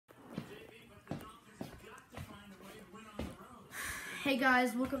Hey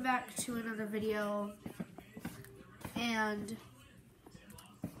guys, welcome back to another video, and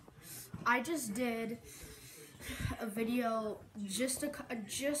I just did a video just a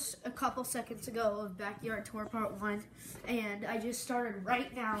couple seconds ago of Backyard Tour Part 1, and I just started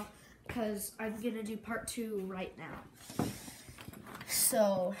right now because I'm gonna do Part 2 right now.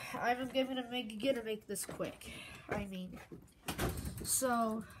 So I'm gonna make this quick.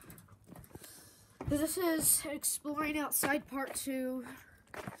 So this is Exploring Outside Part 2.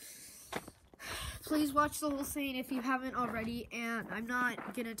 Please watch the whole thing if you haven't already, and I'm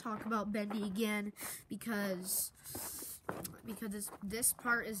not gonna talk about Bendy again because this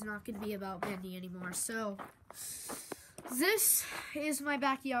part is not gonna be about Bendy anymore. So this is my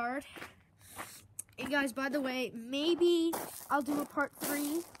backyard. And guys, by the way, maybe I'll do a Part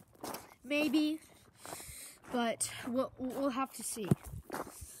 3, maybe, but we'll have to see.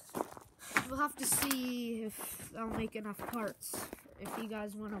 We'll have to see if I'll make enough parts, if you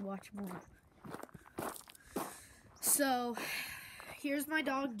guys want to watch more. So, here's my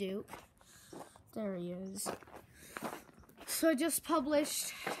dog, Duke. There he is. So, I just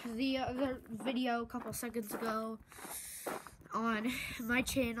published the other video a couple seconds ago on my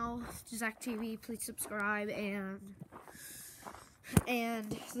channel, Zach TV. Please subscribe, and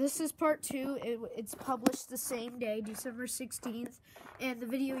this is Part 2. It's published the same day, December 16th. And the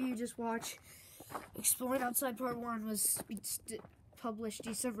video you just watched, Exploring Outside Part 1, was published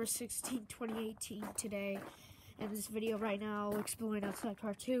December 16th, 2018 today. And this video right now, Exploring Outside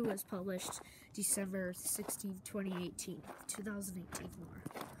Part 2, was published December 16th, 2018 more.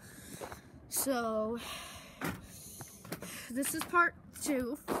 So, this is Part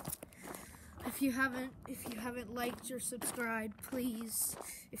 2. If you haven't liked or subscribed, please,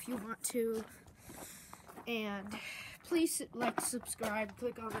 if you want to, and please like, subscribe,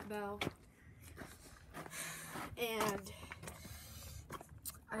 click on the bell, and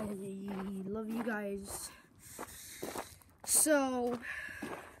I love you guys. So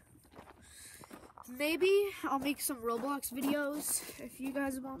maybe I'll make some Roblox videos if you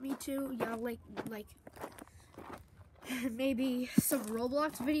guys want me to. Yeah, like maybe some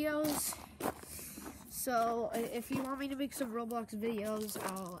Roblox videos. So, if you want me to make some Roblox videos,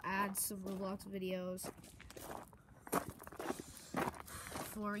 I'll add some Roblox videos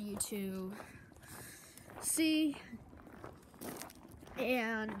for you to see.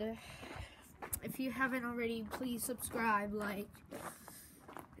 And if you haven't already, please subscribe, like,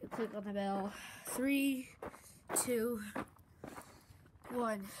 click on the bell. 3, 2,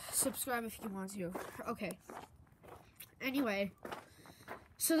 1. Subscribe if you want to. Okay. Anyway.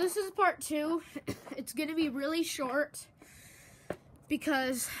 So this is Part 2. It's going to be really short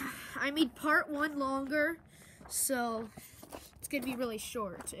because I made Part 1 longer, so it's going to be really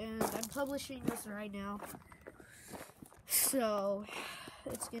short. And I'm publishing this right now, so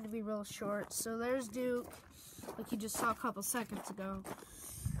it's going to be real short. So there's Duke, like you just saw a couple seconds ago.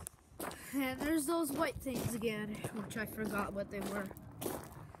 And there's those white things again, which I forgot what they were.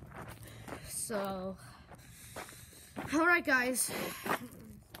 So, alright guys.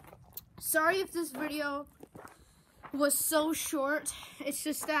 Sorry if this video was so short. It's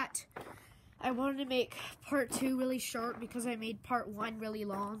just that I wanted to make Part 2 really short because I made Part 1 really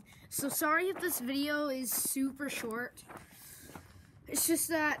long. So sorry if this video is super short. It's just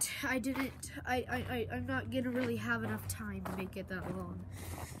that I'm not gonna really have enough time to make it that long.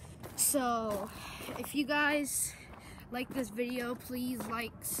 So if you guys like this video, please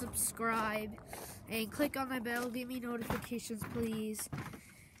like, subscribe, and click on my bell. Give me notifications, please.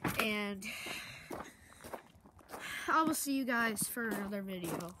 And I will see you guys for another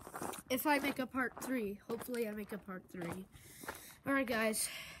video. If I make a Part 3. Hopefully I make a Part 3. Alright guys.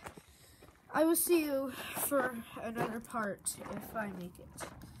 I will see you for another part if I make it.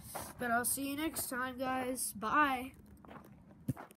 But I'll see you next time, guys. Bye.